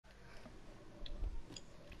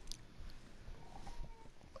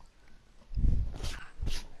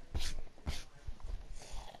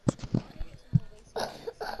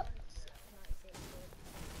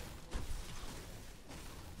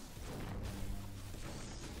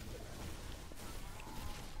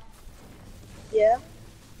Yeah.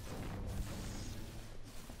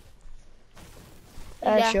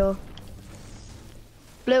 Yeah. Sure.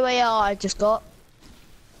 Blue AR I just got.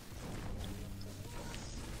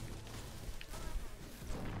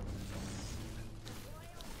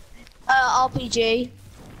 RPG.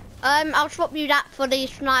 I'll swap you that for the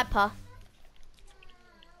sniper.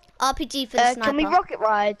 RPG for the sniper. Can we rocket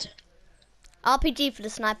ride? RPG for the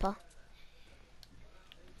sniper.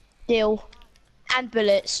 Deal. And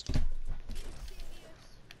bullets.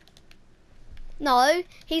 No,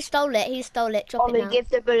 he stole it. He stole it. Drop it Ollie, now. give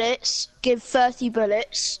the bullets. Give 30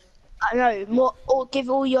 bullets. I know, more, or give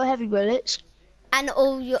all your heavy bullets. And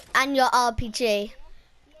your RPG.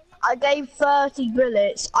 I gave 30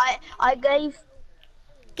 bullets. I gave...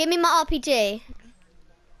 Give me my RPG.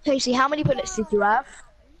 Casey, how many bullets did you have?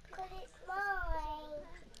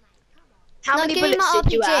 How many give me bullets my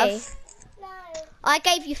did you RPG. have? I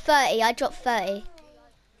gave you 30. I dropped 30.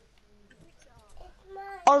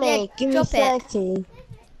 Ollie, Yeah, give me drop it. 30.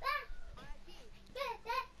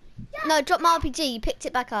 No, drop my RPG. You picked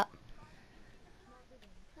it back up.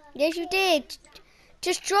 Yes, you did.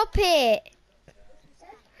 Just drop it.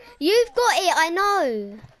 You've got it. I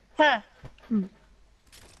know. Huh.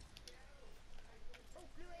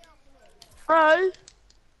 Bro.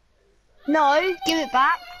 No, give it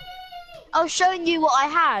back. I was showing you what I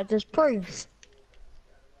had as proof.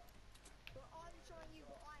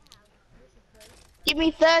 Give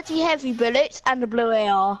me 30 heavy bullets and a blue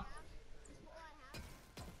AR.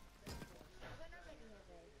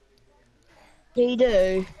 You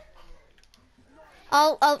do.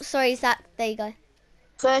 Oh, sorry, Zach. There you go.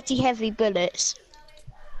 30 heavy bullets.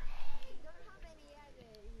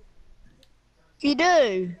 You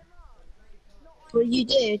do. Well, you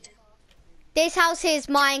did. This house is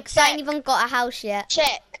mine because I ain't even got a house yet.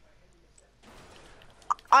 Check.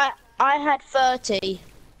 I had 30.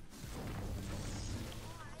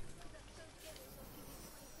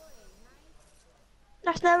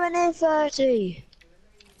 That's nowhere near 30.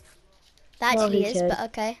 That Well, actually he is, said. but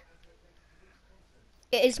okay.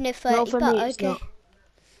 It is near 30, Well, for but me, it's okay. not.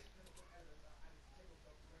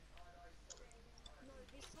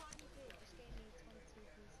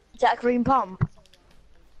 Is that a green pump?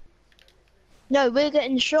 No, we're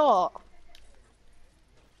getting shot.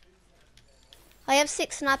 I have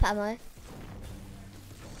 6 sniper ammo.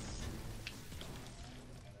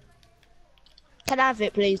 Can I have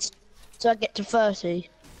it, please? So I get to 30.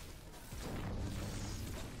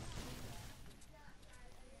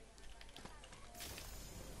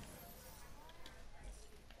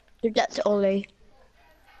 Give that to Ollie.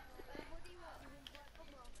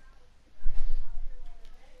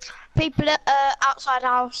 People outside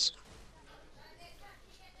house.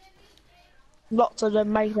 Lots of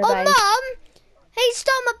them making a Oh, base. Mum! He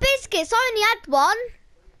stole my biscuits. I only had one.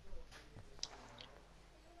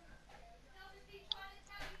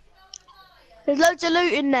 There's loads of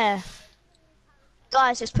loot in there.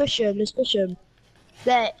 Guys, let's push him. Let's push him.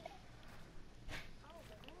 There.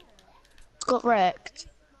 It's got wrecked.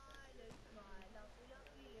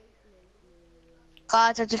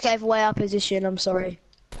 Guys, I just gave away our position. I'm sorry.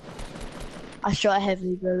 I shot a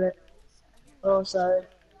heavy bullet. Also.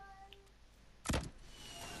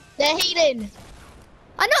 They're healing.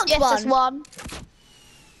 I knocked Yes, one. that's one.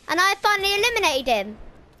 And I finally eliminated him.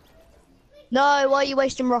 No, why are you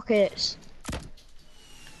wasting rockets?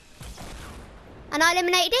 And I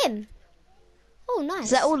eliminated him. Oh, nice. Is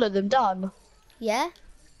that all of them done? Yeah.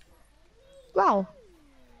 Wow.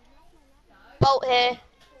 Bolt here.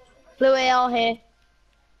 Blue AR here.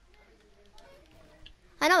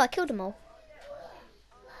 I know, I killed them all.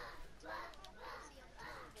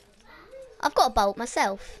 I've got a bolt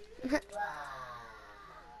myself.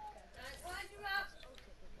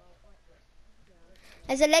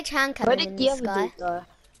 There's a ledge hand Where cannon in did the the other sky. dude go?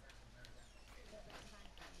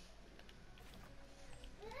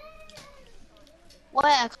 Where?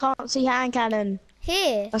 I can't see hand cannon.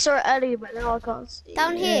 Here. I saw it earlier, but now I can't see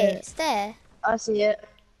Down it. here. It's there. I see it.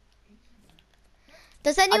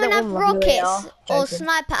 Does anyone don't have want my blue AR. rockets or Joking.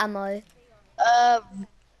 sniper ammo?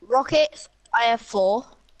 Rockets, I have 4.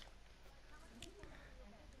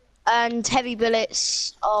 And heavy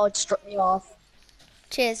bullets, oh, just drop me off.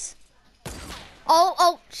 Cheers.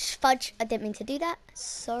 Oh, fudge. I didn't mean to do that.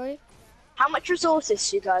 Sorry. How much resources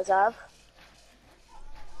do you guys have?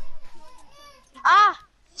 Ah!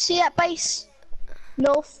 See that base?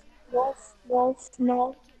 North.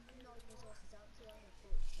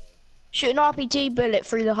 Shoot an RPG bullet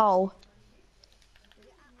through the hole.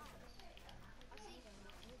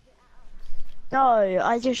 No,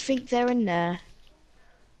 I just think they're in there.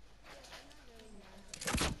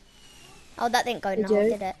 Oh, that didn't go Did now, you?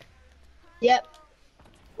 did it? Yep.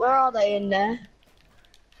 Where are they in there?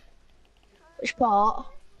 Which part?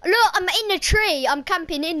 Look, I'm in the tree. I'm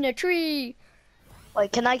camping in the tree.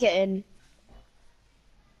 Wait, can I get in?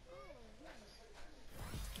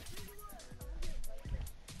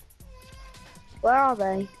 Where are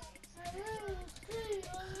they?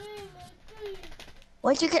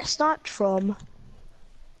 Where'd you get sniped from?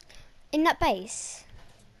 In that base.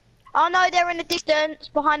 Oh no, they're in the distance,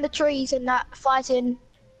 behind the trees and that, fighting.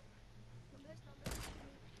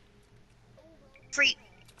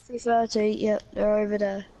 330, yep, they're over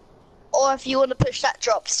there. Or if you want to push that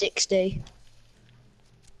drop, 60.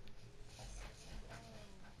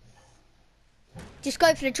 Just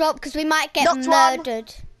go for the drop because we might get Knocked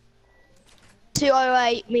murdered.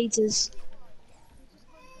 208 meters.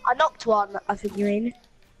 I knocked one, I think you mean.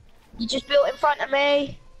 You just built in front of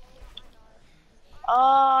me. Oh,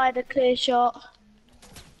 I had a clear shot.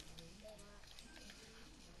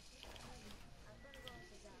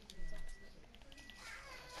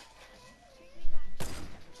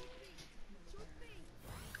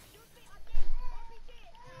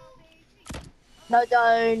 No,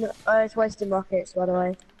 don't. Oh, it's wasting rockets, by the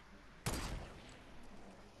way.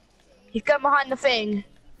 He's going behind the thing.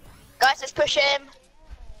 Guys, let's push him.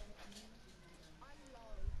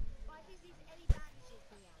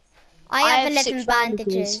 I have 11 6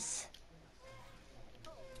 bandages.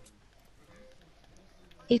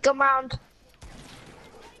 He's gone round.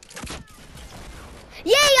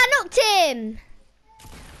 Yay, I knocked him!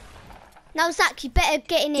 Now, Zach, you better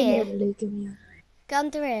get in here. Give me a... Get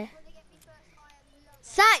under here.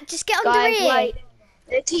 Zach, just get under Guys, here. wait.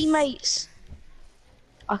 They're teammates.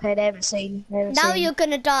 Okay, they haven't seen. Now you're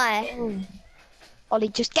gonna die. Ollie,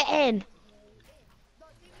 just get in.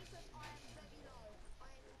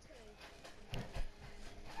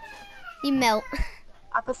 You melt.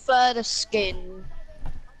 I prefer the skin.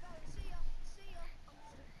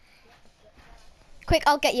 Quick,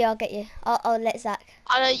 I'll get you, I'll let Zach.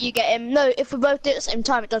 I know you get him. No, if we both do it at the same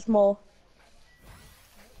time, it does more.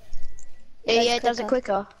 Yeah, it does it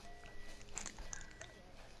quicker.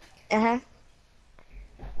 Uh-huh.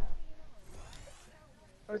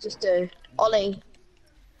 I'll just do. Ollie.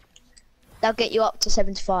 They'll get you up to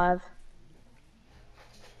 75.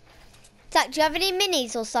 Zach, do you have any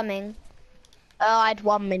minis or something? I had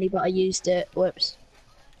one mini, but I used it. Whoops.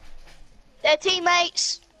 They're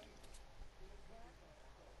teammates.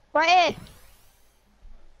 Right here.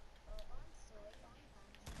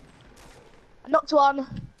 I knocked one.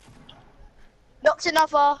 Knocked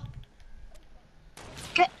another.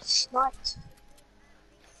 Get sniped.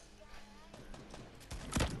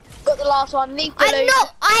 Got the last one. Leave the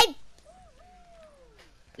loot.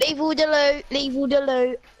 Leave all the loot. Leave all the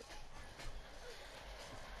loot.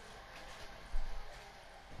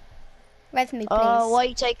 Rev me, please. Oh, why are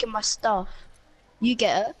you taking my stuff? You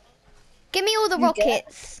get it. Give me all the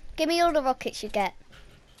rockets. Give me all the rockets you get.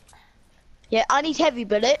 Yeah, I need heavy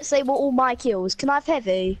bullets. They were all my kills. Can I have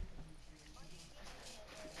heavy?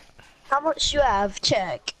 How much do you have?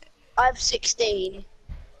 Check. I have 16.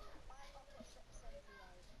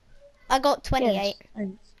 I got 28. Yes,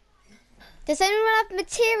 thanks. Does anyone have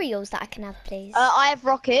materials that I can have, please? I have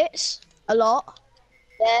rockets. A lot.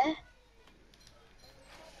 There.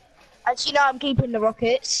 Actually, no, I'm keeping the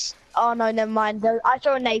rockets. Oh, no, never mind. I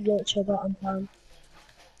saw a nade launcher, but I'm fine.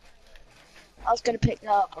 I was going to pick that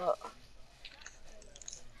up, but...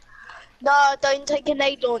 No, don't take a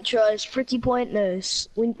nade launcher. It's pretty pointless.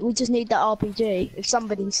 We just need that RPG. If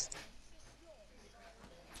somebody's...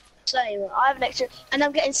 Same. I have an extra... And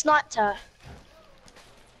I'm getting sniped at.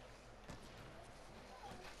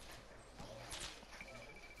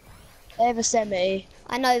 They have a semi.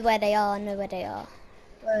 I know where they are,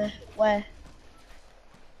 Where?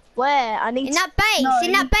 Where? I need In that base, no.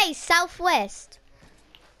 in that base, southwest.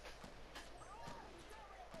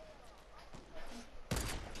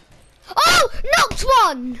 Oh, knocked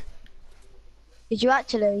one! Did you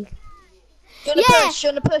actually? Do you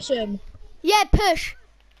wanna push him? Yeah, push.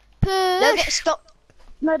 They'll get stopped.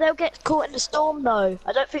 No, they'll get caught in the storm though.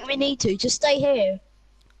 I don't think we need to. Just stay here.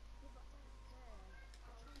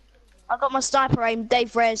 I got my sniper aim.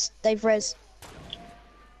 Dave res.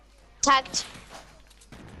 Tagged.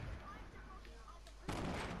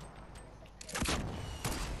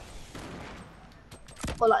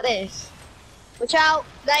 Or like this. Watch out,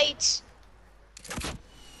 nades.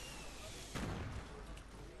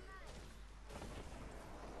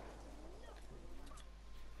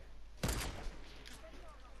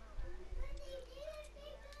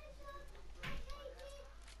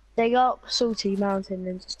 They go up Salty Mountain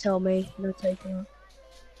and just tell me no taking off.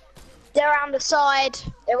 They're around the side.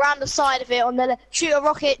 They're around the side of it on the left. Shoot a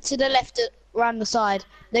rocket to the left around the side.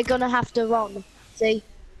 They're gonna have to run. See?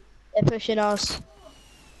 They're pushing us.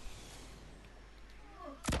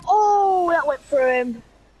 Oh, that went through him.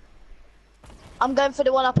 I'm going for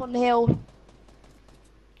the one up on the hill.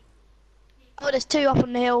 Oh, there's two up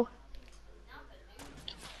on the hill.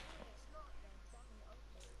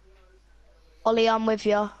 Ollie, I'm with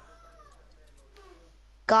you.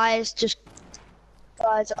 Guys,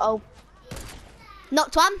 oh.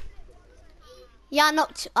 Knocked one. Yeah,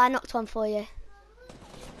 I knocked one for you.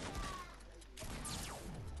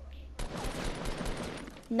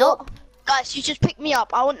 Nope. What? Guys, you just picked me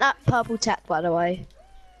up. I want that purple tack, by the way.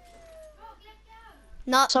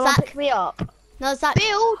 No, Someone Zach. pick me up. No, Zach.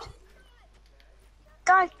 Build!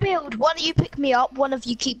 Guys, build. One of you pick me up, one of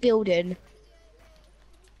you keep building.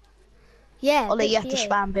 Yeah. Ollie, you have to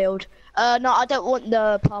spam build. No, I don't want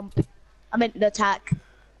the pump. I meant the tack.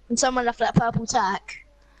 And someone left that purple tack.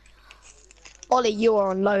 Ollie, you are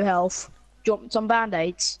on low health. Do you want some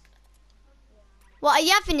band-aids? What, are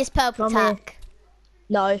you having this purple Come here. tack?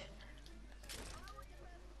 No.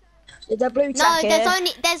 Is there blue No, tack here?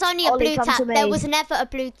 there's only a Ollie, blue come tack. to me. There was never a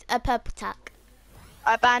purple tack.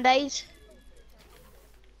 Alright, band-aids.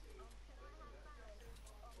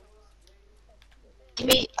 Give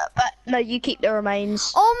me, no, you keep the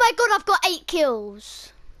remains. Oh my god, I've got 8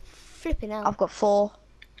 kills. Flipping out. I've got 4.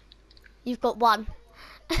 You've got 1.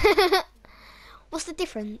 What's the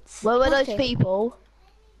difference? Where were those Nothing. people?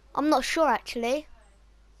 I'm not sure actually.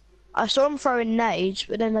 I saw them throwing nades,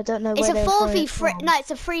 but then I don't know It's where a they were throwing 4v3. it from. No,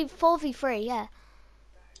 it's a 4v3. Yeah.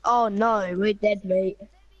 Oh no, we're dead, mate.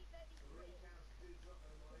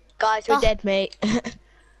 Guys, we're Oh. dead, mate.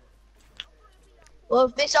 Well,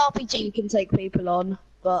 with this RPG you can take people on,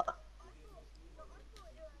 but...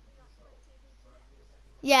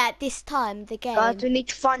 Yeah, at this time the game. Guys, we need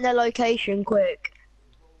to find their location quick.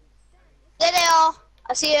 There they are!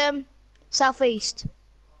 I see them. Southeast.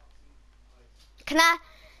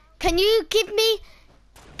 Can you give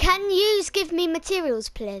me materials,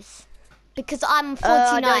 please? Because I'm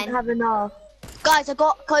 49. I don't have enough. Guys, I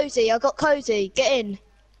got cozy. Get in.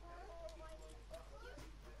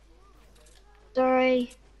 Sorry.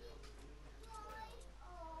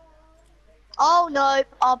 Oh no,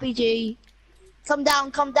 RPG. Come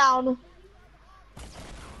down.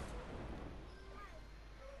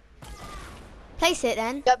 Place it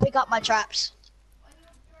then. Go pick up my traps.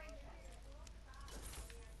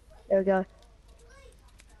 There we go.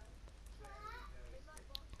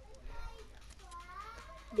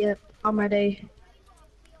 Yep, I'm ready.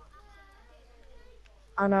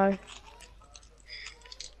 I know.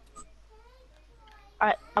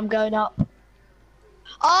 Alright, I'm going up.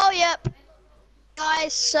 Oh, yep.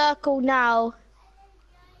 Guys, circle now.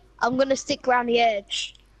 I'm gonna stick around the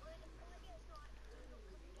edge.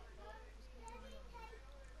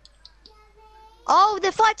 Oh,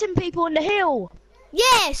 they're fighting people on the hill.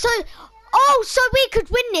 Yeah, so we could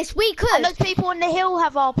win this. We And could. those people on the hill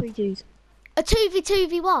have RPGs. A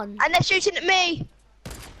 2v2v1. And they're shooting at me.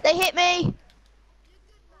 They hit me.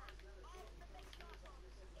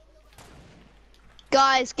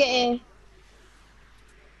 Guys, get here.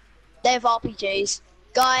 They have RPGs.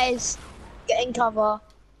 Guys, get in cover.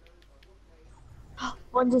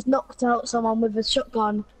 One just knocked out someone with a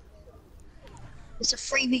shotgun. It's a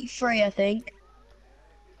 3v3, I think.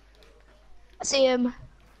 I see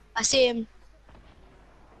him.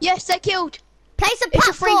 Yes, they're killed. Place a It's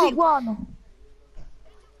a platform. 3v1.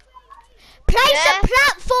 Place Yeah. a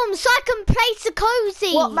platform so I can place a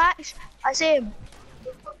cozy. What, Max? I see him.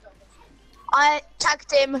 I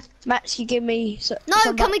tagged him. Max, you give me some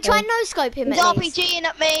Can we try backbone. no scope him He's at least? RPGing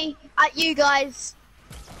at me, at you guys.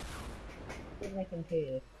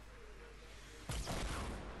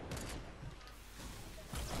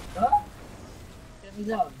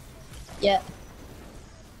 Yeah.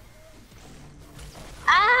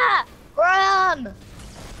 Ah! Run!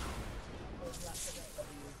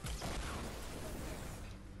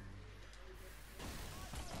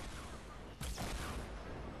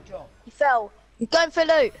 He fell. He's going for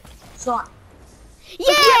loot. Stop. Yeah!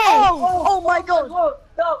 Oh my god! Whoa,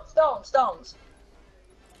 don't.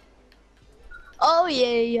 Oh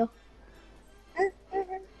yeah.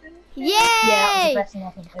 Yay! Yeah, that was the best thing I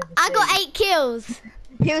think I've ever I seen. got 8 kills.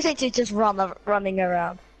 He was actually just running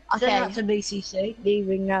around. Send Okay, that to BCC.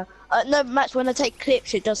 leaving now. No, Max, when I take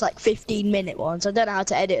clips, it does like 15-minute ones. I don't know how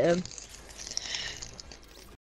to edit them.